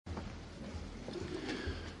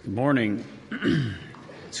Good morning.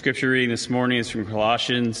 Scripture reading this morning is from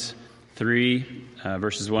Colossians 3,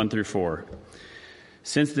 verses 1 through 4.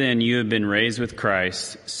 Since then you have been raised with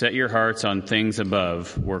Christ. Set your hearts on things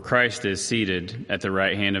above, where Christ is seated at the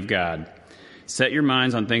right hand of God. Set your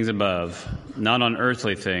minds on things above, not on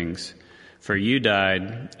earthly things. For you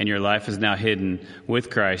died, and your life is now hidden with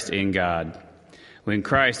Christ in God. When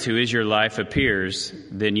Christ, who is your life, appears,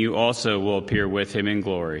 then you also will appear with him in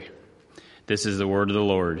glory. This is the word of the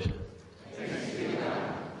Lord.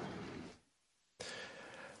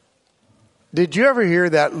 Did you ever hear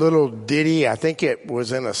that little ditty? I think it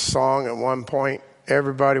was in a song at one point.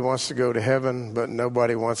 Everybody wants to go to heaven, but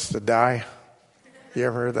nobody wants to die. You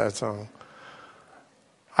ever heard that song?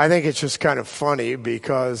 I think it's just kind of funny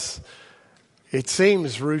because it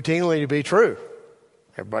seems routinely to be true.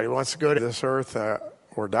 Everybody wants to go to this earth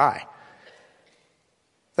or die.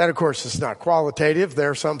 That, of course, is not qualitative. There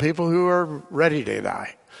are some people who are ready to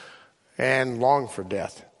die and long for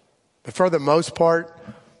death. But for the most part,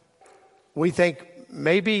 we think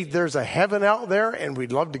maybe there's a heaven out there and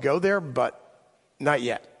we'd love to go there, but not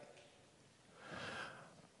yet.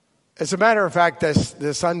 As a matter of fact,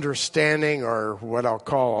 this understanding, or what I'll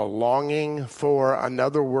call a longing for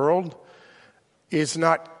another world, is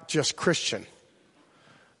not just Christian.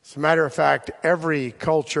 As a matter of fact, every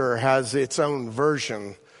culture has its own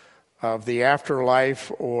version of the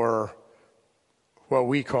afterlife, or what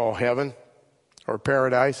we call heaven or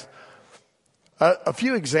paradise. A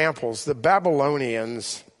few examples. The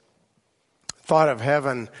Babylonians thought of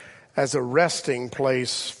heaven as a resting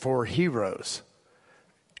place for heroes.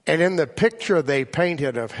 And in the picture they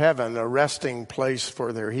painted of heaven, a resting place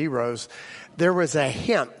for their heroes, there was a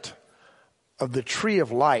hint of the tree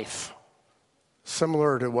of life,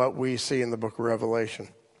 similar to what we see in the book of Revelation.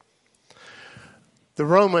 The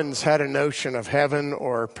Romans had a notion of heaven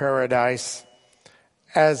or paradise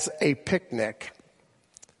as a picnic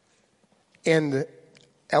in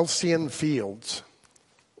Elysian fields,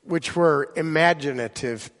 which were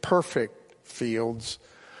imaginative, perfect fields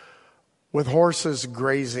with horses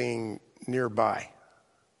grazing nearby.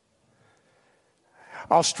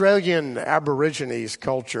 Australian Aborigines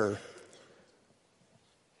culture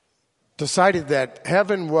decided that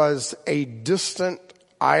heaven was a distant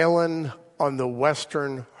island on the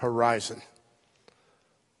western horizon.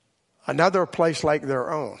 Another place like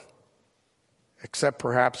their own, except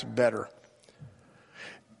perhaps better.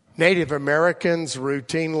 Native Americans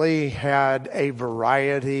routinely had a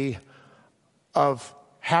variety of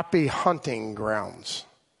happy hunting grounds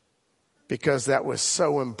because that was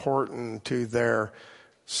so important to their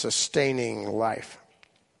sustaining life.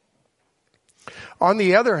 On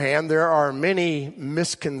the other hand, there are many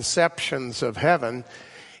misconceptions of heaven,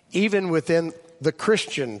 even within the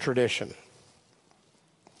Christian tradition.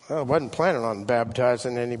 Well, I wasn't planning on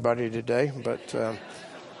baptizing anybody today, but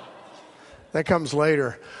that comes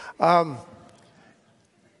later.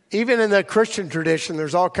 Even in the Christian tradition,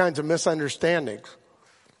 there's all kinds of misunderstandings,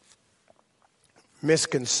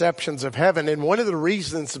 misconceptions of heaven. And one of the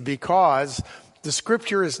reasons is because the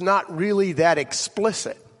scripture is not really that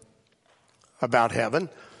explicit about heaven.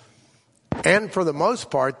 And for the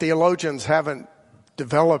most part, theologians haven't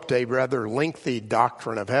developed a rather lengthy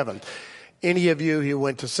doctrine of heaven. Any of you who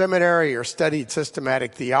went to seminary or studied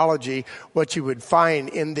systematic theology, what you would find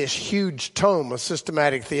in this huge tome of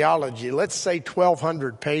systematic theology, let's say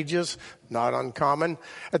 1,200 pages, not uncommon,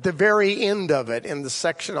 at the very end of it, in the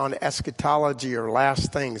section on eschatology or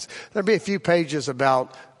last things, there'll be a few pages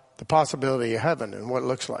about the possibility of heaven and what it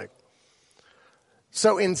looks like.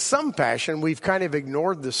 So in some fashion, we've kind of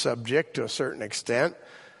ignored the subject to a certain extent,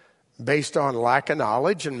 based on lack of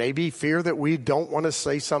knowledge and maybe fear that we don't want to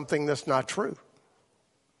say something that's not true.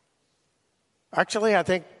 Actually, I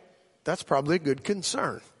think that's probably a good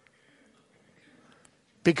concern.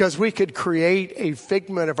 Because we could create a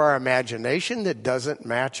figment of our imagination that doesn't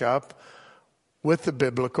match up with the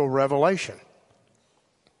biblical revelation.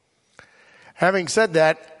 Having said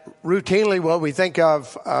that, routinely what we think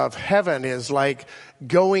of heaven is like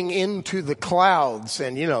going into the clouds,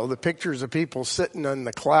 and you know, the pictures of people sitting in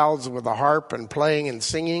the clouds with a harp and playing and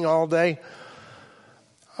singing all day.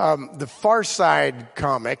 The Far Side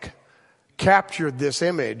comic captured this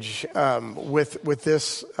image with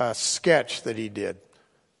this sketch that he did.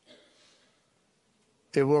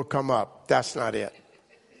 It will come up. That's not it.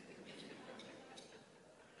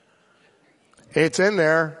 It's in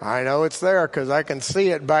there. I know it's there because I can see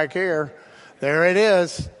it back here. There it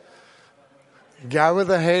is. Guy with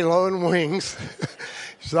a halo and wings.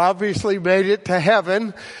 He's obviously made it to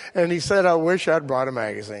heaven. And he said, I wish I'd brought a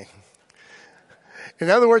magazine. In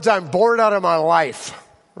other words, I'm bored out of my life,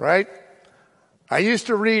 right? I used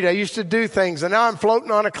to read, I used to do things, and now I'm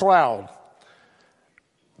floating on a cloud.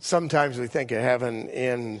 Sometimes we think of heaven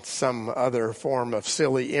in some other form of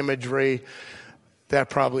silly imagery. That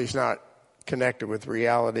probably is not connected with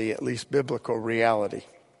reality, at least biblical reality.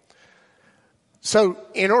 So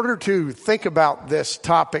in order to think about this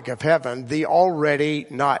topic of heaven, the already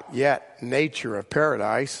not yet nature of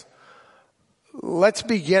paradise, let's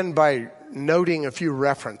begin by noting a few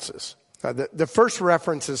references. The first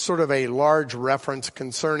reference is sort of a large reference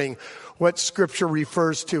concerning what Scripture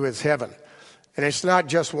refers to as heaven. And it's not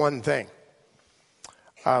just one thing.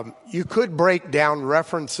 You could break down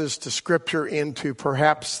references to Scripture into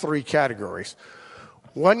perhaps three categories.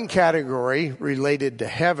 One category related to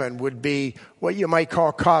heaven would be what you might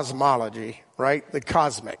call cosmology, right? The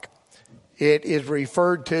cosmic. It is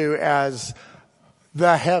referred to as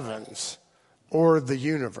the heavens or the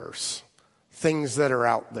universe, things that are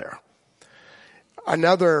out there.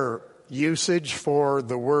 Another usage for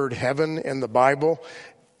the word heaven in the Bible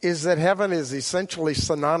is that heaven is essentially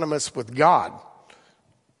synonymous with God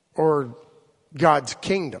or God's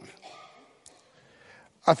kingdom.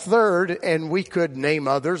 A third, and we could name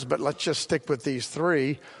others, but let's just stick with these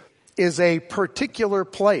three, is a particular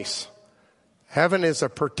place. Heaven is a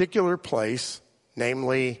particular place,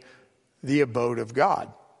 namely the abode of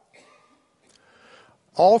God.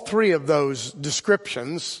 All three of those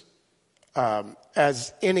descriptions,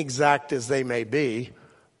 as inexact as they may be,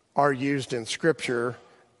 are used in Scripture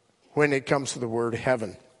when it comes to the word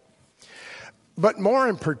heaven. But more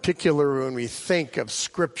in particular, when we think of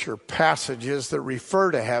Scripture passages that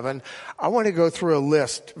refer to heaven, I want to go through a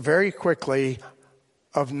list very quickly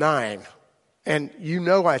of 9. And you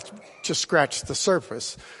know I just scratched the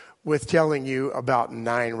surface with telling you about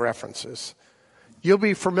 9 references. You'll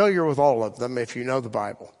be familiar with all of them if you know the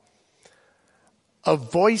Bible. A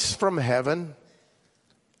voice from heaven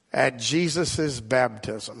at Jesus'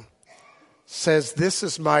 baptism says, "This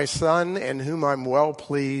is my Son in whom I'm well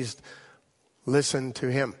pleased. Listen to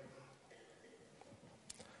him."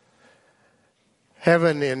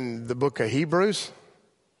 Heaven in the book of Hebrews,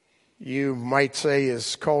 you might say,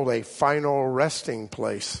 is called a final resting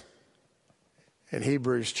place in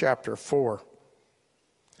Hebrews chapter 4.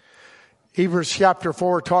 Hebrews chapter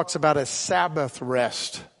 4 talks about a Sabbath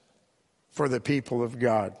rest for the people of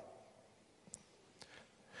God.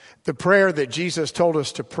 The prayer that Jesus told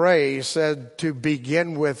us to pray said to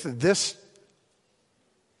begin with this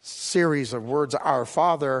series of words, "Our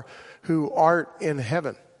Father who art in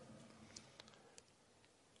heaven."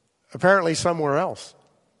 Apparently somewhere else.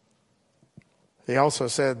 He also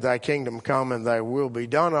said, "Thy kingdom come and thy will be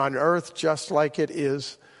done on earth just like it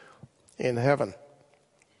is in heaven."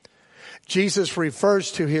 Jesus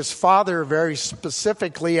refers to his Father very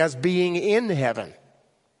specifically as being in heaven.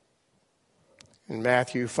 In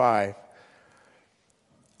Matthew 5.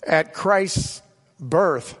 At Christ's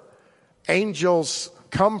birth, angels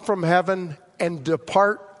come from heaven and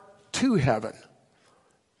depart to heaven.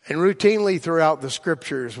 And routinely throughout the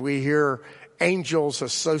Scriptures, we hear angels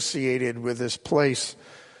associated with this place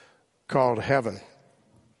called heaven.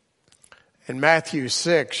 In Matthew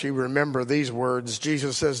 6, you remember these words.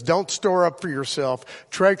 Jesus says, "Don't store up for yourself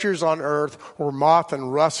treasures on earth where moth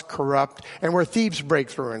and rust corrupt and where thieves break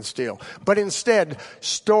through and steal. But instead,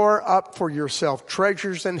 store up for yourself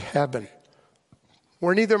treasures in heaven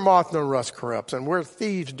where neither moth nor rust corrupts and where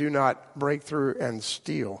thieves do not break through and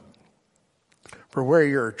steal. For where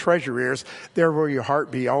your treasure is, there will your heart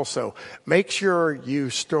be also." Make sure you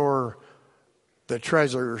store the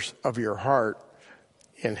treasures of your heart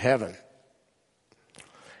in heaven.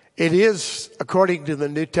 It is, according to the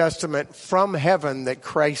New Testament, from heaven that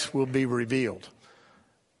Christ will be revealed.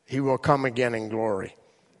 He will come again in glory.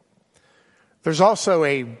 There's also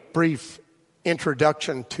a brief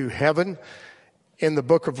introduction to heaven in the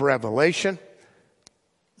book of Revelation.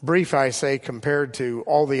 Brief, I say, compared to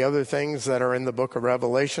all the other things that are in the book of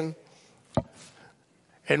Revelation,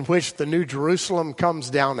 in which the New Jerusalem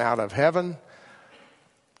comes down out of heaven.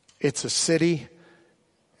 It's a city,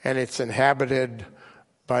 and it's inhabited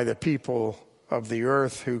by the people of the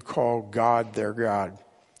earth who call God their God.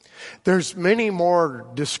 There's many more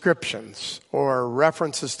descriptions or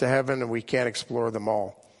references to heaven, and we can't explore them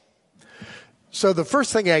all. So the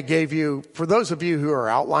first thing I gave you, for those of you who are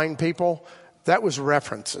outline people, that was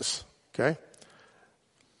references, okay?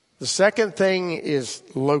 The second thing is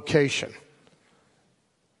location.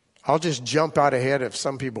 I'll just jump out ahead if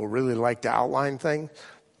some people really like to outline things.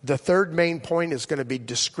 The third main point is going to be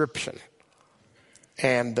description.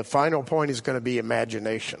 And the final point is going to be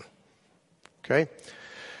imagination. Okay?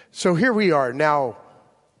 So here we are now,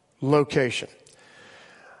 location.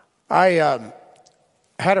 I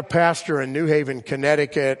had a pastor in New Haven,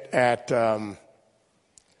 Connecticut at an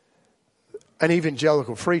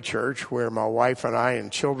evangelical free church where my wife and I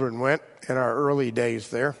and children went in our early days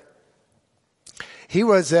there. He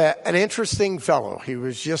was an interesting fellow. He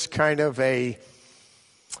was just kind of a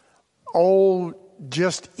old,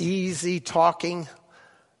 just easy talking,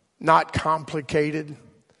 not complicated.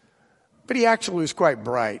 But he actually was quite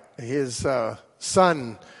bright. His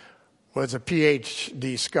son was a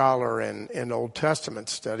PhD scholar in Old Testament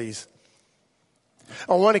studies.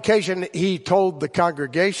 On one occasion, he told the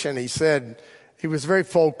congregation, he said, he was very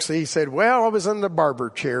folksy. He said, well, I was in the barber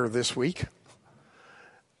chair this week.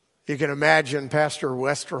 You can imagine Pastor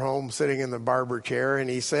Westerholm sitting in the barber chair, and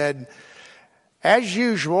he said, as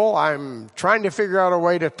usual, I'm trying to figure out a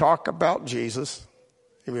way to talk about Jesus.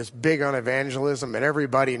 He was big on evangelism, and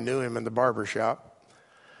everybody knew him in the barber shop.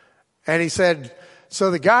 And he said, so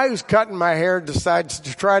the guy who's cutting my hair decides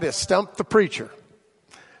to try to stump the preacher.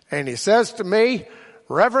 And he says to me,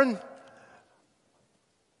 Reverend,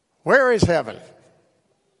 where is heaven?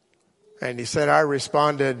 And he said, I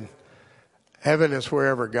responded, heaven is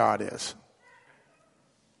wherever God is.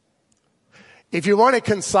 If you want a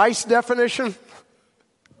concise definition,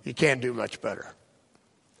 you can't do much better.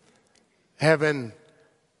 Heaven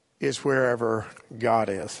is wherever God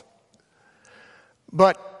is.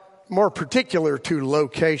 But more particular to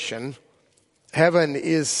location, heaven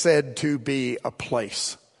is said to be a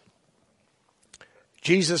place.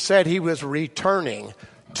 Jesus said he was returning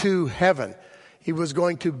to heaven. He was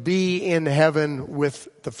going to be in heaven with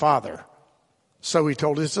the Father. So he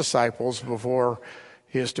told his disciples before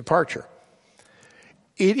his departure.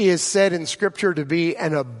 It is said in Scripture to be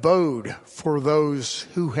an abode for those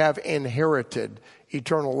who have inherited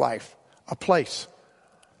eternal life, a place.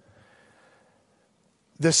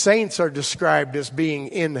 The saints are described as being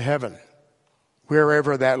in heaven,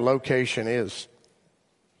 wherever that location is.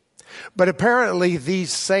 But apparently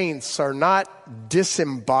these saints are not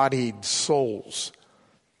disembodied souls.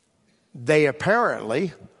 They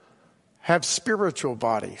apparently have spiritual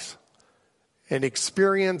bodies and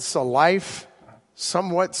experience a life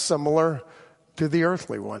somewhat similar to the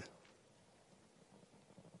earthly one.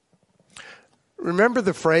 Remember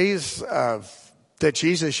the phrase that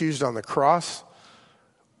Jesus used on the cross?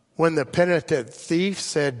 When the penitent thief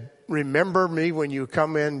said, remember me when you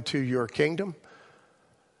come into your kingdom.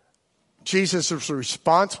 Jesus'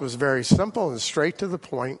 response was very simple and straight to the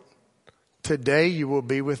point. Today you will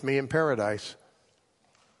be with me in paradise.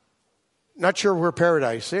 Not sure where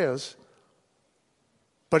paradise is,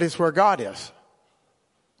 but it's where God is.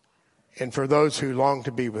 And for those who long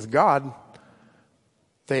to be with God,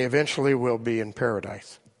 they eventually will be in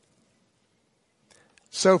paradise.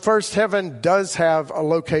 So first, heaven does have a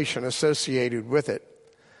location associated with it.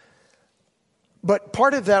 But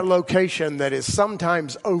part of that location that is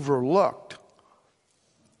sometimes overlooked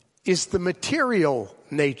is the material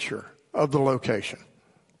nature of the location.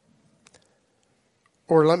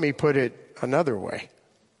 Or let me put it another way.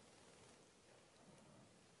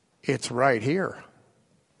 It's right here.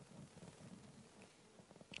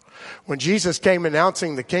 When Jesus came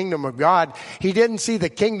announcing the kingdom of God, he didn't see the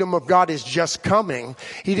kingdom of God is just coming.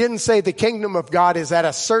 He didn't say the kingdom of God is at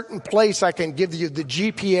a certain place. I can give you the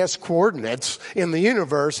GPS coordinates in the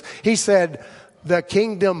universe. He said, the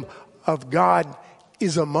kingdom of God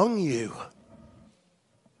is among you.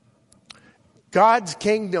 God's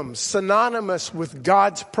kingdom, synonymous with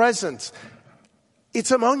God's presence, it's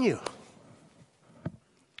among you.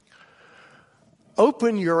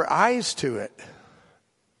 Open your eyes to it.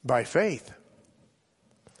 By faith.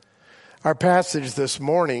 Our passage this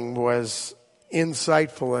morning was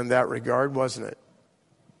insightful in that regard, wasn't it?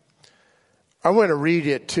 I want to read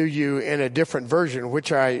it to you in a different version,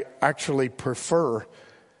 which I actually prefer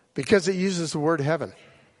because it uses the word heaven.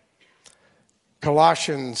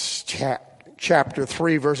 Colossians chapter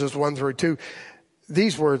 3, verses 1 through 2.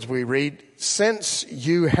 These words we read, since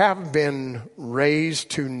you have been raised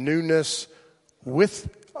to newness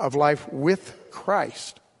of life with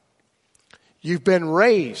Christ. You've been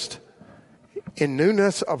raised in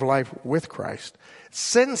newness of life with Christ.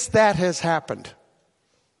 Since that has happened,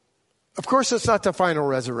 of course it's not the final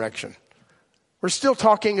resurrection. We're still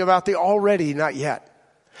talking about the already, not yet.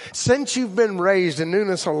 Since you've been raised in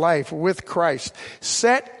newness of life with Christ,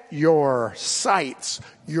 set your sights,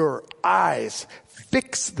 your eyes,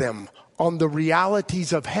 fix them on the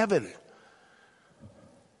realities of heaven,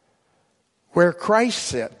 where Christ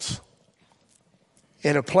sits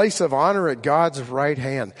in a place of honor at God's right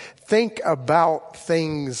hand. Think about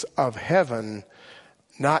things of heaven,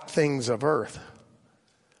 not things of earth.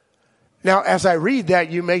 Now, as I read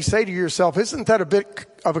that, you may say to yourself, isn't that a bit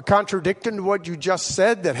of a contradiction to what you just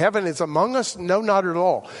said, that heaven is among us? No, not at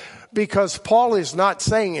all. Because Paul is not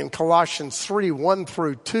saying in Colossians 3, 1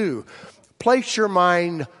 through 2, place your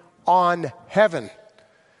mind on heaven.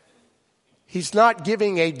 He's not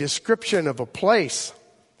giving a description of a place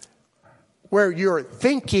where you're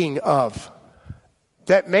thinking of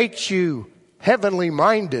that makes you heavenly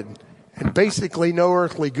minded and basically no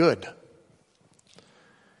earthly good.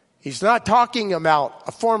 He's not talking about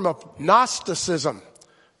a form of Gnosticism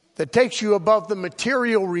that takes you above the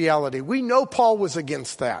material reality. We know Paul was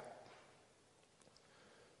against that.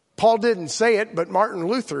 Paul didn't say it, but Martin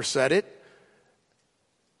Luther said it.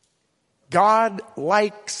 God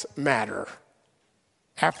likes matter.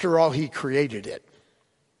 After all, he created it.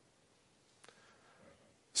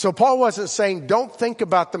 So Paul wasn't saying, don't think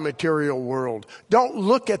about the material world. Don't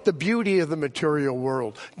look at the beauty of the material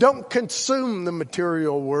world. Don't consume the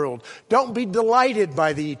material world. Don't be delighted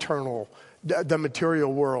by the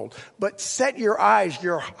material world. But set your eyes,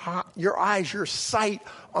 your sight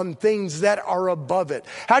on things that are above it.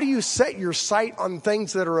 How do you set your sight on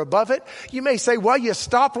things that are above it? You may say, well, you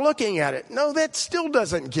stop looking at it. No, that still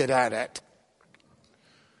doesn't get at it.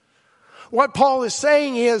 What Paul is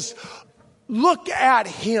saying is, look at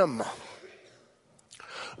him.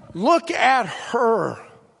 Look at her.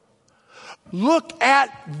 Look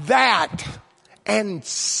at that and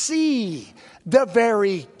see the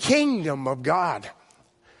very kingdom of God.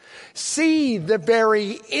 See the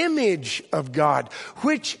very image of God,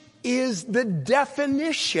 which is the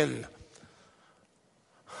definition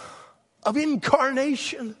of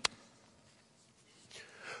incarnation.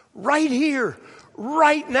 Right here,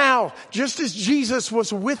 right now, just as Jesus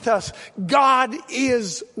was with us, God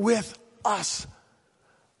is with us.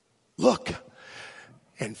 Look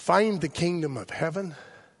and find the kingdom of heaven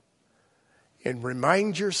and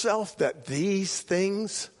remind yourself that these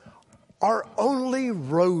things are only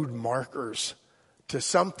road markers to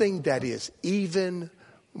something that is even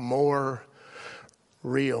more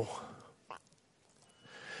real.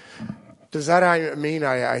 Does that mean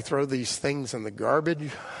I throw these things in the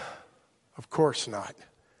garbage? Of course not.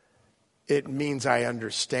 It means I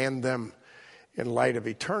understand them in light of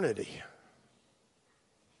eternity.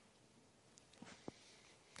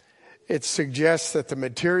 It suggests that the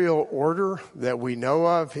material order that we know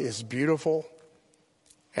of is beautiful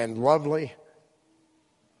and lovely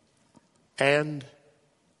and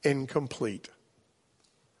incomplete.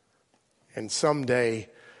 And someday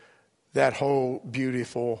that whole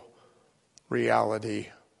beautiful reality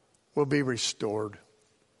will be restored.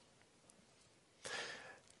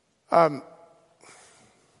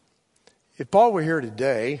 If Paul were here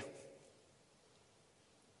today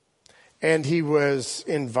and he was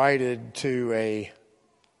invited to a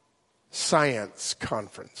science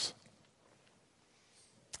conference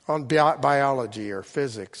on biology or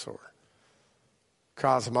physics or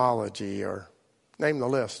cosmology or name the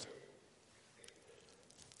list,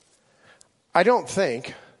 I don't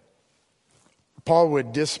think Paul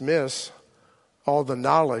would dismiss all the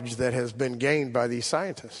knowledge that has been gained by these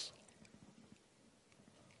scientists.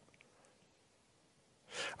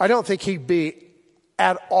 I don't think he'd be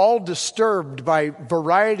at all disturbed by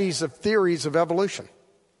varieties of theories of evolution.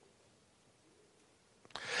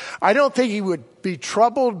 I don't think he would be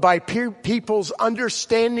troubled by people's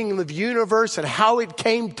understanding of the universe and how it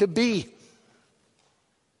came to be.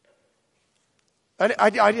 I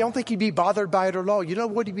don't think he'd be bothered by it at all. You know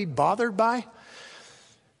what he'd be bothered by?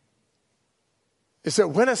 Is that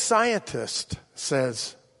when a scientist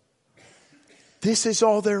says, this is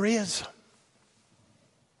all there is.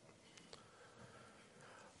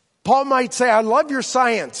 Paul might say, I love your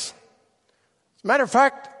science. As a matter of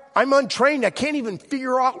fact, I'm untrained. I can't even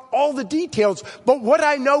figure out all the details. But what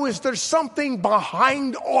I know is there's something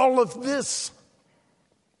behind all of this.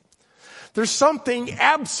 There's something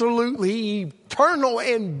absolutely eternal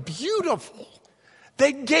and beautiful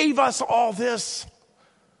that gave us all this.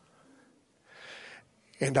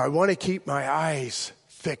 And I want to keep my eyes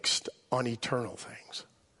fixed on eternal things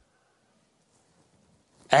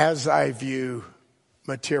as I view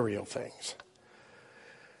material things.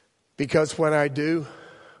 Because when I do,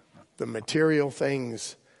 the material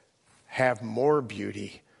things have more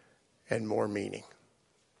beauty and more meaning.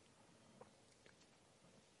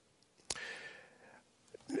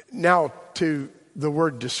 Now to the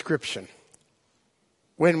word description.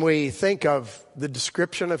 When we think of the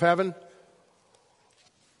description of heaven,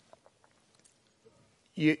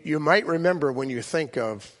 you might remember when you think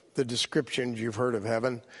of the descriptions you've heard of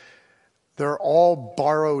heaven, they're all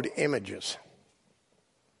borrowed images.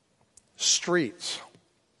 Streets,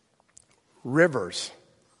 rivers,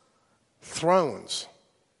 thrones,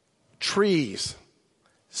 trees,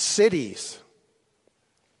 cities.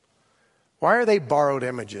 Why are they borrowed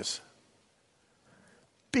images?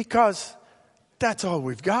 Because that's all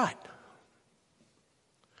we've got.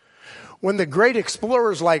 When the great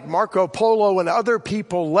explorers like Marco Polo and other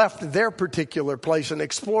people left their particular place and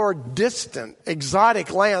explored distant,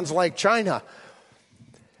 exotic lands like China,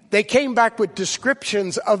 they came back with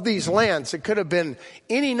descriptions of these lands. It could have been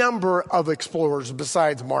any number of explorers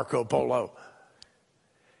besides Marco Polo.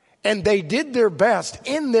 And they did their best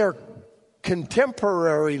in their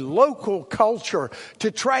contemporary local culture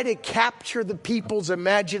to try to capture the people's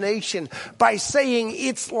imagination by saying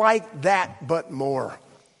it's like that but more.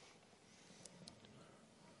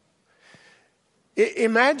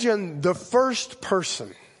 Imagine the first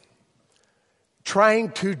person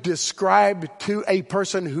trying to describe to a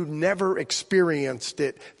person who never experienced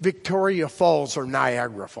it Victoria Falls or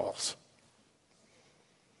Niagara Falls.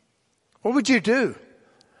 What would you do?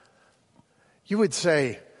 You would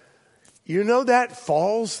say, you know that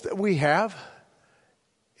falls that we have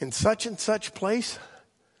in such and such place?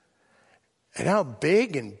 And how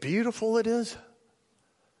big and beautiful it is?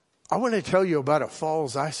 I want to tell you about a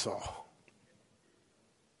falls I saw.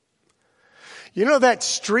 You know that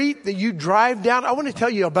street that you drive down? I want to tell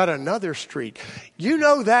you about another street. You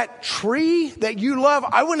know that tree that you love?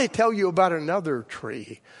 I want to tell you about another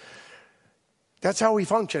tree. That's how we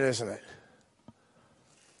function, isn't it?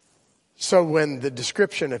 So when the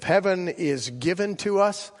description of heaven is given to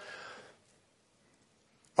us,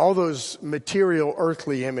 all those material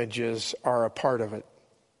earthly images are a part of it.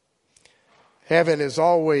 Heaven is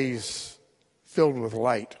always filled with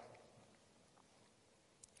light,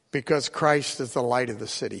 because Christ is the light of the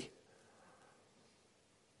city.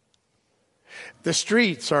 The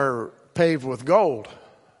streets are paved with gold.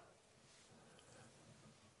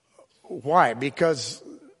 Why? Because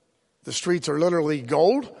the streets are literally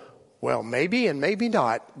gold? Well, maybe and maybe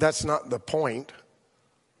not. That's not the point.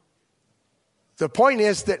 The point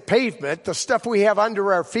is that pavement, the stuff we have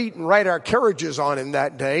under our feet and ride our carriages on in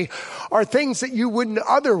that day, are things that you wouldn't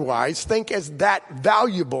otherwise think as that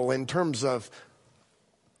valuable in terms of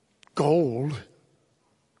gold.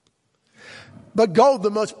 But gold, the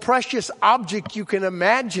most precious object you can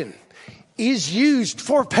imagine, is used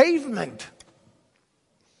for pavement.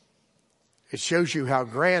 It shows you how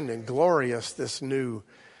grand and glorious this new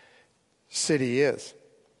city is.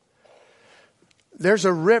 There's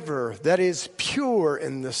a river that is pure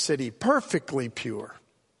in the city, perfectly pure.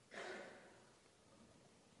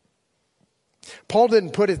 Paul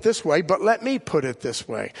didn't put it this way, but let me put it this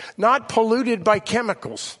way. Not polluted by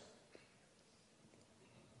chemicals.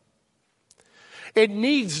 It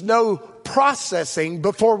needs no processing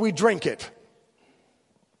before we drink it.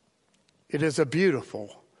 It is a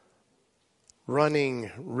beautiful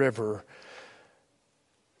running river.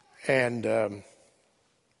 And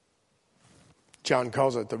John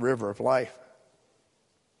calls it the river of life,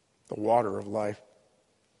 the water of life.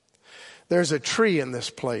 There's a tree in this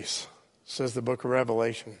place, says the book of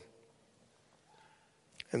Revelation.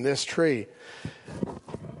 And this tree,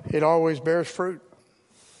 it always bears fruit.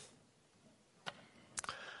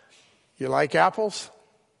 You like apples?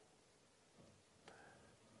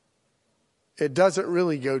 It doesn't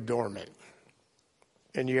really go dormant,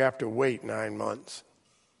 and you have to wait 9 months.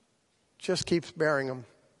 Just keeps bearing them.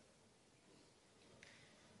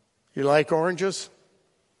 You like oranges?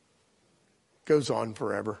 Goes on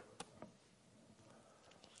forever.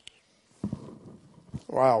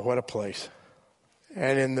 Wow, what a place.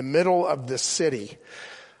 And in the middle of the city,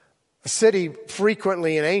 a city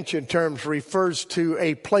frequently in ancient terms refers to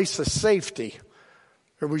a place of safety.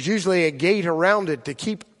 There was usually a gate around it to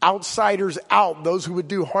keep outsiders out, those who would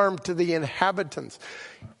do harm to the inhabitants.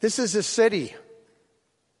 This is a city.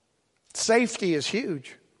 Safety is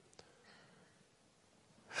huge.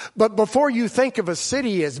 But before you think of a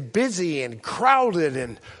city as busy and crowded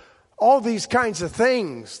and all these kinds of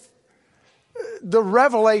things, the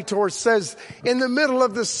Revelator says in the middle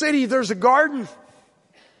of the city there's a garden.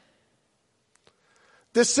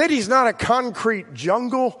 This city's not a concrete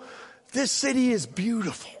jungle. This city is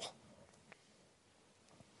beautiful.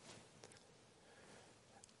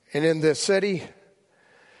 And in this city,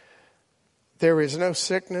 there is no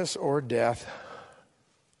sickness or death,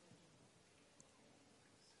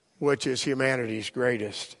 which is humanity's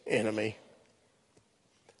greatest enemy.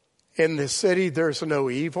 In this city, there's no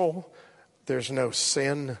evil. There's no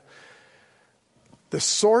sin. The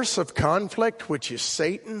source of conflict, which is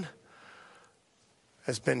Satan,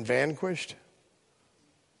 has been vanquished.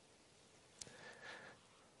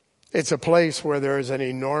 It's a place where there is an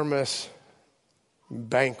enormous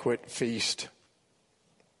banquet feast.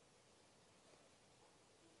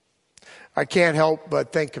 I can't help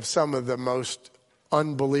but think of some of the most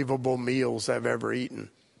unbelievable meals I've ever eaten.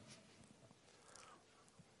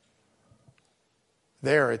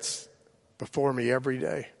 There, it's before me every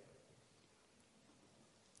day.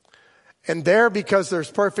 And there, because there's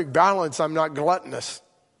perfect balance, I'm not gluttonous.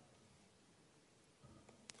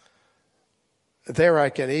 There I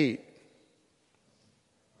can eat.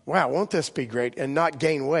 Wow, won't this be great? And not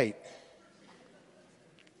gain weight.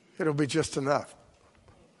 It'll be just enough.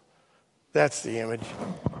 That's the image.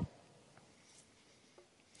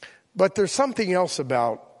 But there's something else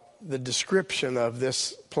about the description of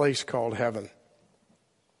this place called heaven.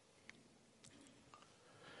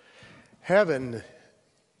 Heaven,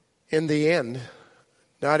 in the end,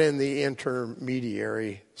 not in the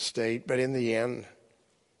intermediary state, but in the end,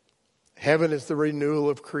 heaven is the renewal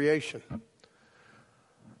of creation,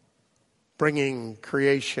 bringing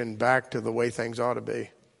creation back to the way things ought to be.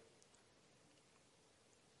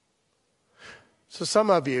 So some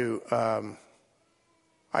of you,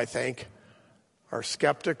 I think, are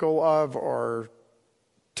skeptical of or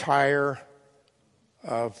tire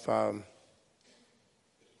of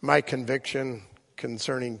my conviction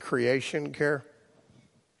concerning creation care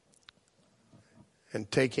and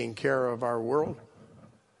taking care of our world.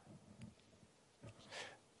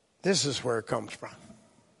 This is where it comes from.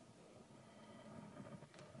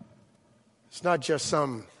 It's not just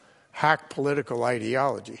some hack political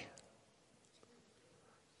ideology.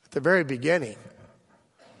 At the very beginning,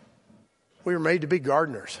 we were made to be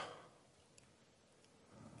gardeners.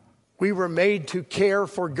 We were made to care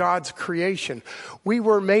for God's creation. We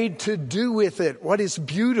were made to do with it what is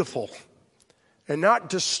beautiful and not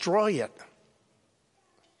destroy it.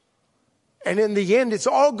 And in the end, it's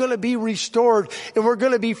all going to be restored, and we're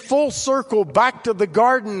going to be full circle back to the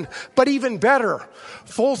garden, but even better,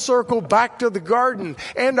 full circle back to the garden.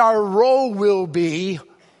 And our role will be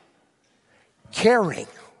caring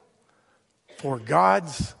for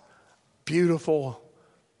God's beautiful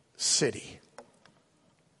city.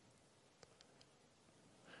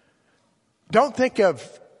 Don't think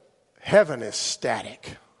of heaven as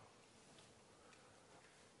static,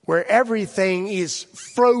 where everything is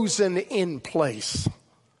frozen in place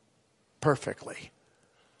perfectly.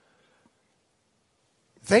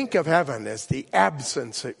 Think of heaven as the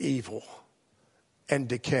absence of evil and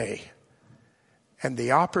decay, and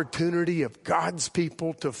the opportunity of God's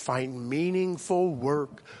people to find meaningful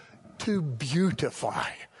work to beautify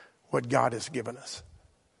what God has given us.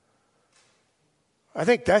 I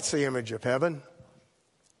think that's the image of heaven,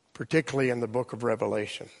 particularly in the book of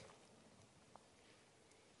Revelation.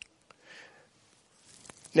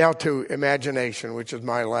 Now to imagination, which is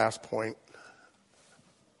my last point.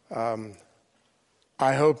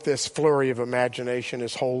 I hope this flurry of imagination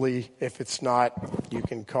is holy. If it's not, you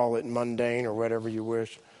can call it mundane or whatever you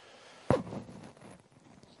wish.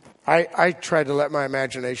 I try to let my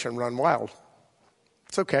imagination run wild.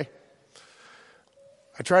 It's okay.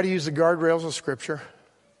 I try to use the guardrails of Scripture,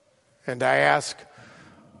 and I ask,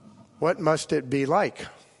 what must it be like?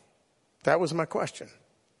 That was my question.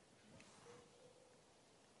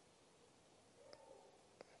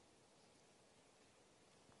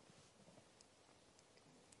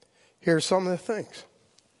 Here's some of the things.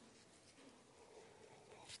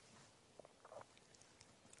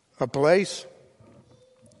 A place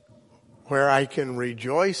where I can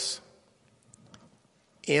rejoice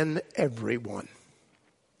in everyone.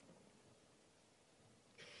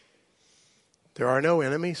 There are no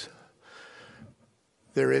enemies.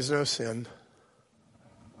 There is no sin.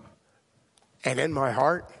 And in my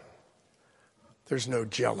heart, there's no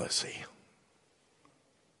jealousy.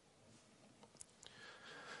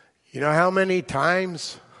 You know how many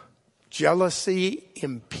times jealousy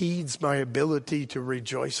impedes my ability to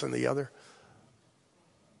rejoice in the other?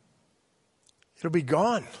 It'll be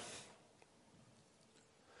gone.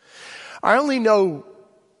 I only know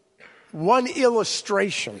one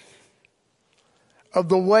illustration of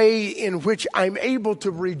the way in which I'm able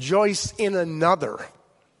to rejoice in another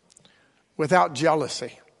without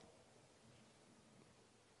jealousy.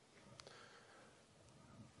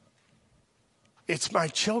 It's my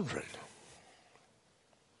children.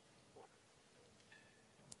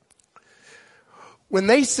 When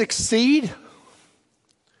they succeed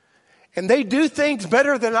and they do things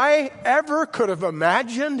better than I ever could have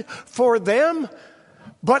imagined for them,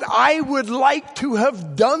 but I would like to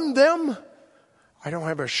have done them, I don't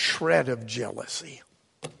have a shred of jealousy.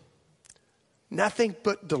 Nothing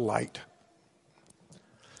but delight.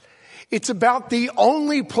 It's about the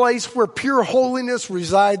only place where pure holiness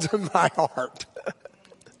resides in my heart.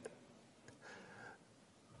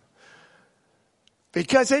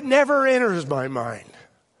 Because it never enters my mind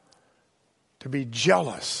to be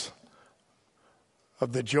jealous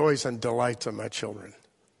of the joys and delights of my children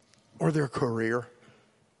or their career.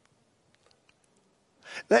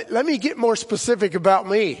 Let me get more specific about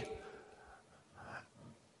me.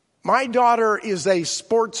 My daughter is a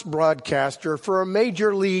sports broadcaster for a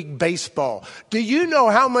Major League Baseball. Do you know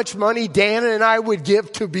how much money Dan and I would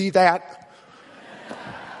give to be that?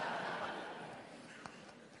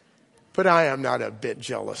 But I am not a bit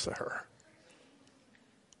jealous of her.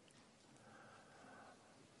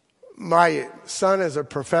 My son is a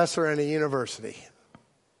professor in a university.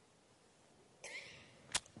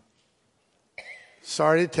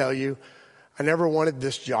 Sorry to tell you, I never wanted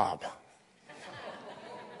this job.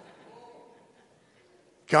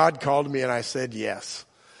 God called me and I said yes.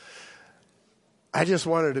 I just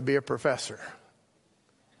wanted to be a professor.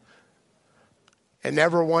 And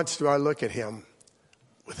never once do I look at him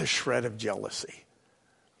with a shred of jealousy.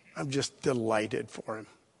 I'm just delighted for him.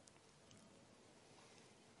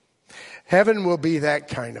 Heaven will be that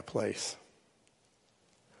kind of place.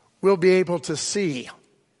 We'll be able to see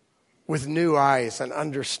with new eyes and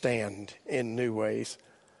understand in new ways.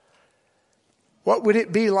 What would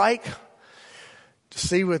it be like to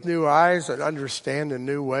see with new eyes and understand in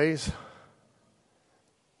new ways?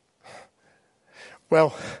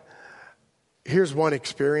 Well, here's one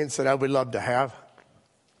experience that I would love to have.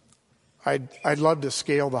 I'd love to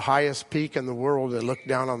scale the highest peak in the world and look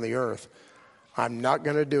down on the earth. I'm not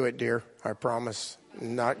going to do it, dear. I promise.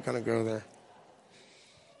 I'm not going to go there.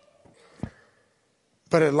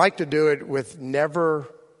 But I'd like to do it with never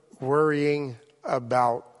worrying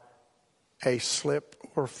about a slip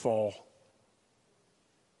or fall.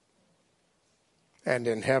 And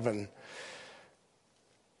in heaven,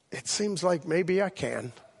 it seems like maybe I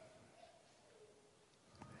can.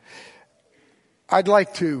 I'd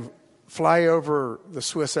like to fly over the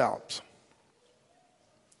Swiss Alps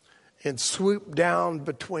and swoop down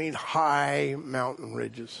between high mountain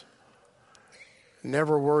ridges.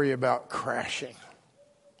 Never worry about crashing.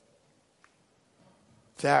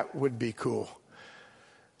 That would be cool.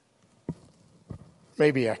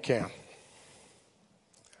 Maybe I can.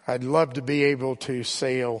 I'd love to be able to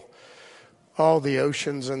sail all the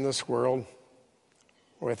oceans in this world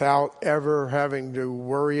without ever having to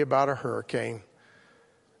worry about a hurricane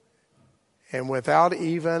and without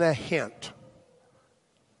even a hint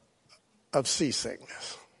of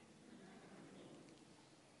seasickness.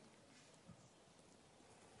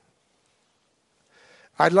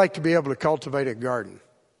 I'd like to be able to cultivate a garden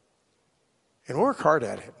and work hard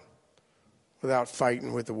at it without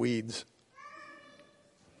fighting with the weeds.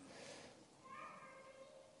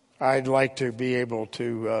 I'd like to be able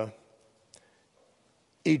to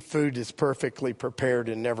eat food that's perfectly prepared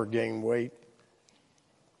and never gain weight.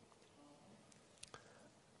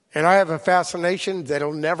 And I have a fascination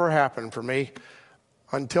that'll never happen for me.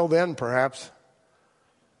 Until then, perhaps.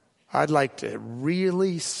 I'd like to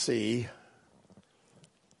really see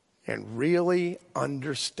and really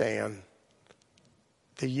understand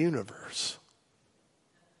the universe.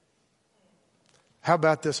 How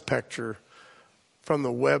about this picture from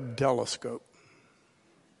the Webb telescope?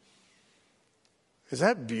 Is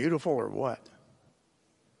that beautiful or what?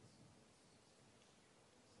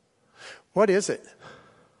 What is it?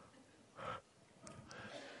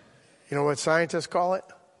 You know what scientists call it?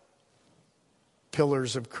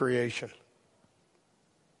 Pillars of creation.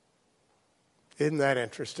 Isn't that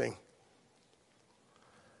interesting?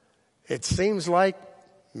 It seems like,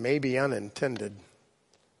 maybe unintended,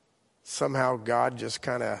 somehow God just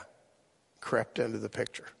kind of crept into the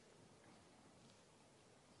picture.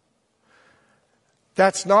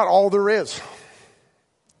 That's not all there is.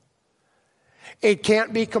 It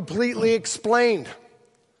can't be completely explained.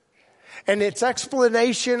 And its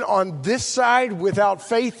explanation on this side without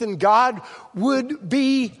faith in God would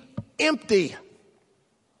be empty.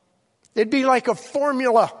 It'd be like a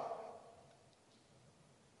formula.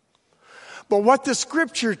 But what the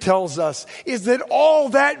scripture tells us is that all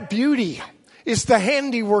that beauty is the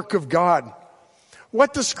handiwork of God.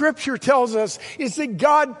 What the scripture tells us is that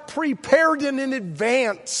God prepared it in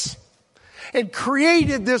advance and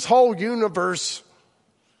created this whole universe.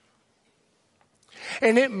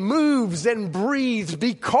 And it moves and breathes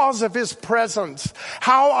because of His presence.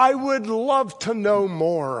 How I would love to know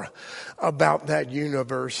more about that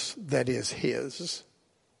universe that is His.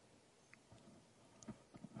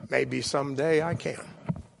 Maybe someday I can.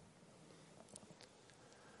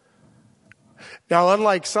 Now,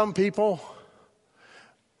 unlike some people,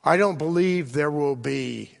 I don't believe there will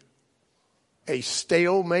be a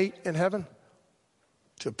stalemate in heaven.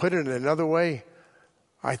 To put it another way,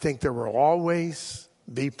 I think there will always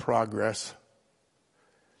be progress.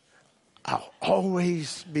 I'll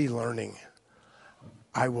always be learning.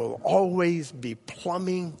 I will always be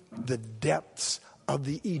plumbing the depths of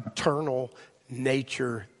the eternal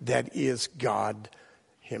nature that is God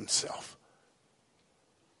Himself.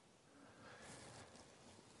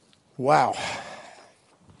 Wow.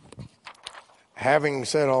 Having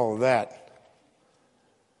said all of that,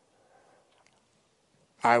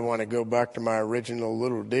 I want to go back to my original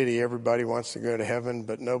little ditty. Everybody wants to go to heaven,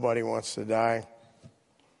 but nobody wants to die.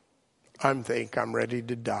 I'm ready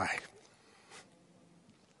to die.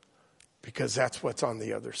 Because that's what's on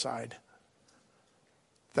the other side.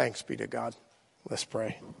 Thanks be to God. Let's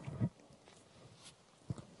pray.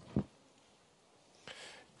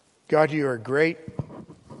 God, you are great.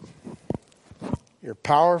 You're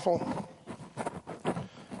powerful.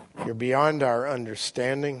 You're beyond our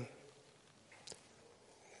understanding.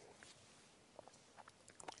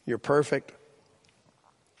 You're perfect.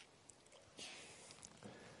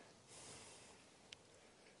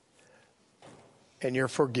 And you're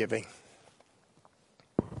forgiving.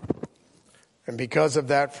 And because of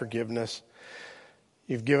that forgiveness,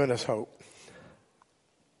 you've given us hope.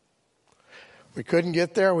 We couldn't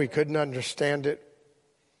get there. We couldn't understand it.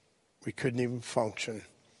 We couldn't even function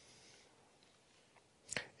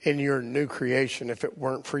in your new creation if it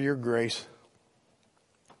weren't for your grace.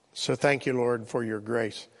 So thank you, Lord, for your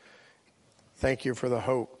grace. Thank you for the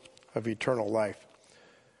hope of eternal life.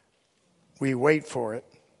 We wait for it,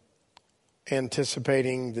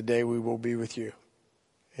 anticipating the day we will be with you.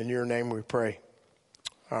 In your name we pray.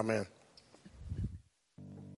 Amen.